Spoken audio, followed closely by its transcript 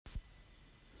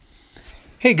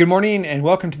Hey, good morning, and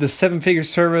welcome to the Seven Figure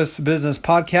Service Business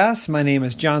Podcast. My name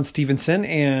is John Stevenson,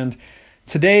 and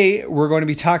today we're going to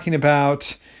be talking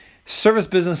about service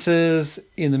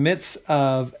businesses in the midst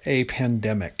of a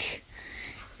pandemic.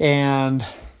 And,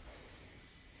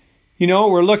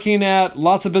 we're looking at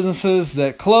lots of businesses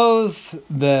that close,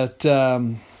 that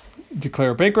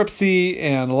declare bankruptcy,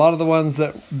 and a lot of the ones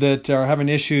that are having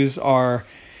issues are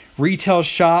retail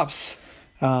shops.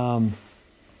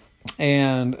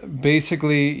 And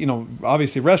basically,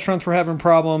 obviously restaurants were having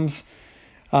problems.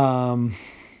 But,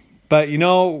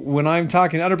 when I'm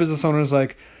talking to other business owners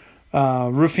like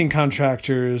roofing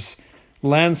contractors,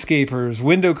 landscapers,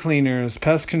 window cleaners,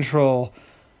 pest control,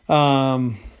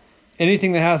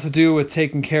 anything that has to do with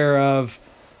taking care of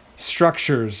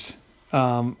structures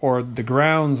or the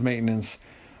grounds maintenance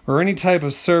or any type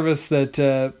of service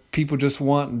that people just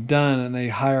want done and they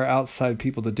hire outside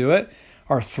people to do it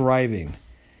are thriving.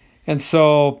 And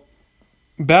so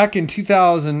back in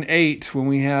 2008, when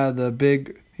we had the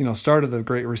big, start of the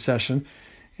Great Recession,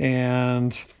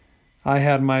 and I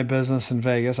had my business in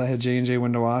Vegas, I had J&J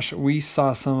Window Wash, we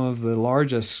saw some of the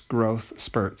largest growth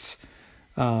spurts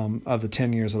of the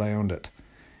 10 years that I owned it.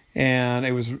 And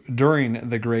it was during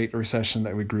the Great Recession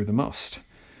that we grew the most.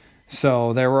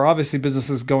 So there were obviously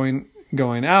businesses going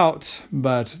out,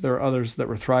 but there were others that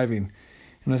were thriving.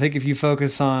 And I think if you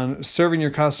focus on serving your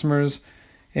customers,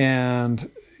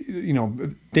 and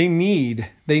they need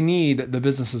the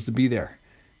businesses to be there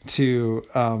to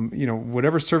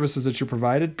whatever services that you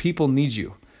provided, people need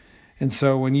you. And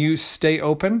so when you stay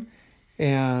open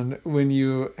and when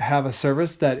you have a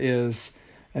service that is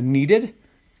needed,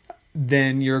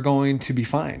 then you're going to be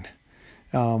fine.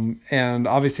 And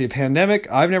obviously a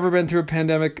pandemic, I've never been through a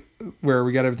pandemic where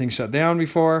we got everything shut down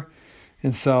before,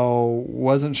 and so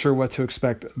wasn't sure what to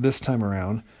expect this time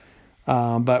around.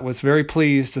 But was very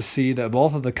pleased to see that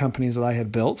both of the companies that I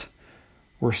had built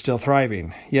were still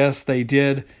thriving. Yes, they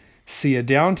did see a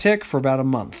downtick for about a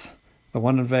month. The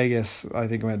one in Vegas, I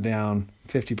think, went down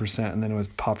 50%, and then it was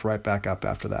popped right back up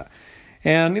after that.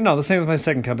 And, the same with my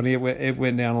second company. It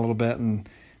went down a little bit and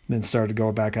then started to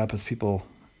go back up as people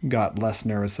got less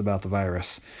nervous about the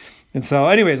virus. And so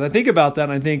anyways, I think about that,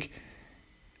 and I think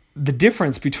the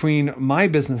difference between my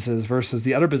businesses versus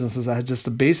the other businesses I had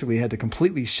just basically had to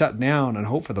completely shut down and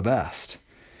hope for the best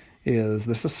is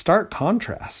this a stark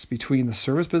contrast between the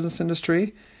service business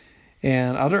industry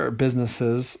and other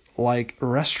businesses like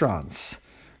restaurants,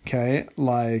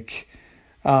 like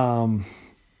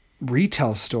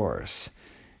retail stores.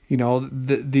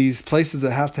 These places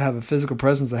that have to have a physical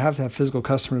presence, that have to have physical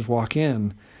customers walk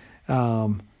in,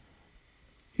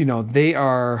 they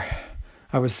are,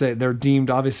 I would say, they're deemed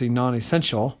obviously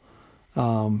non-essential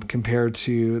compared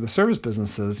to the service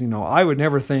businesses. I would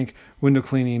never think window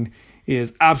cleaning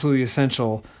is absolutely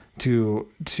essential to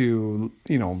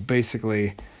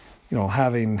basically,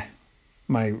 having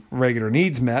my regular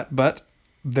needs met. But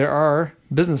there are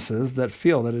businesses that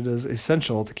feel that it is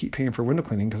essential to keep paying for window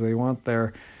cleaning because they want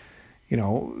their,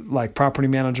 like property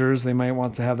managers, they might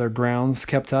want to have their grounds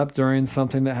kept up during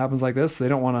something that happens like this. They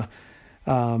don't want to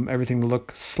everything to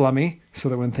look slummy so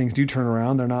that when things do turn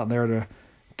around, they're not there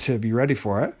to be ready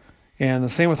for it. And the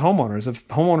same with homeowners. If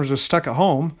homeowners are stuck at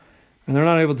home and they're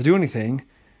not able to do anything,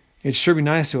 it'd sure be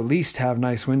nice to at least have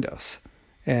nice windows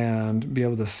and be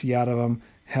able to see out of them,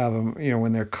 have them,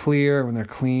 when they're clear, when they're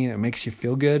clean, it makes you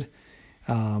feel good.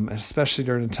 Especially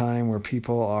during a time where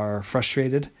people are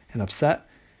frustrated and upset.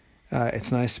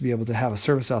 It's nice to be able to have a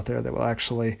service out there that will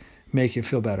actually make you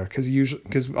feel better,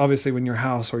 because obviously when your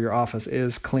house or your office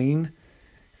is clean,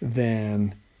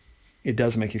 then it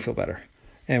does make you feel better.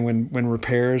 And when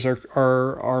repairs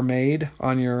are made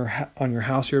on your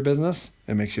house or your business,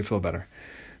 it makes you feel better.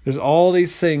 There's all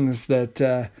these things that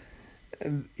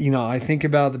I think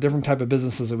about the different type of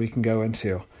businesses that we can go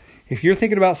into. If you're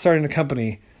thinking about starting a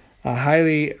company, I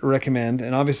highly recommend,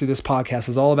 and obviously this podcast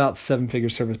is all about seven-figure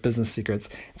service business secrets.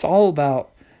 It's all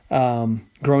about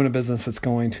growing a business that's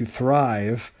going to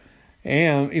thrive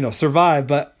and, survive,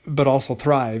 but also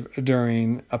thrive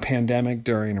during a pandemic,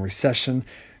 during a recession,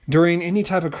 during any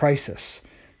type of crisis.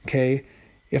 Okay.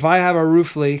 If I have a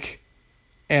roof leak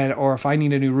or if I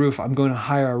need a new roof, I'm going to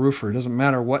hire a roofer. It doesn't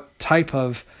matter what type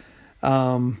of,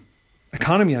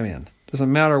 economy I'm in. It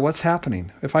doesn't matter what's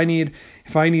happening. If I need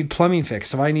plumbing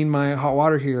fixed, if I need my hot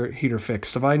water heater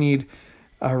fixed, if I need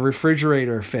a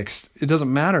refrigerator fixed, it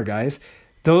doesn't matter, guys.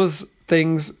 Those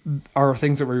things are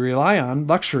things that we rely on,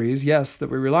 luxuries, yes,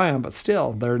 that we rely on, but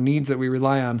still, they're needs that we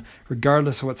rely on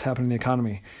regardless of what's happening in the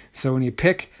economy. So when you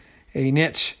pick a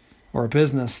niche or a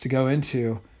business to go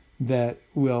into that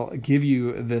will give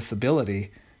you this ability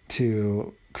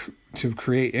to to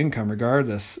create income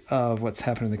regardless of what's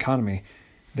happening in the economy,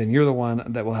 then you're the one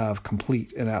that will have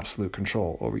complete and absolute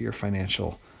control over your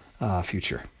financial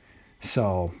future.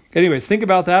 So anyways, think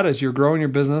about that as you're growing your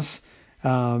business,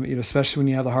 especially when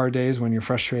you have the hard days, when you're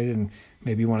frustrated and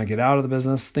maybe you want to get out of the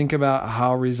business. Think about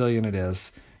how resilient it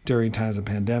is during times of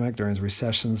pandemic, during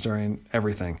recessions, during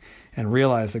everything, and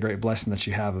realize the great blessing that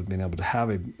you have of being able to have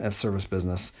a service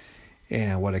business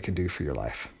and what it can do for your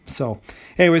life. So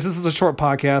anyways, this is a short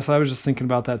podcast. I was just thinking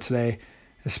about that today,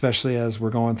 especially as we're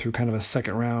going through kind of a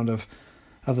second round of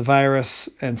the virus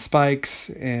and spikes,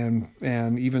 and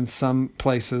even some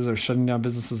places are shutting down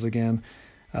businesses again.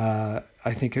 I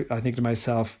think to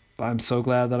myself, I'm so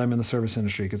glad that I'm in the service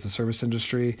industry, because the service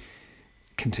industry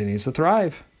continues to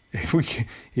thrive.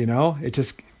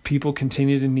 People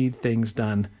continue to need things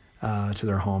done to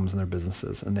their homes and their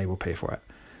businesses, and they will pay for it.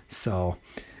 So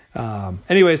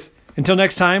anyways, until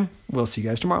next time, we'll see you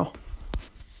guys tomorrow.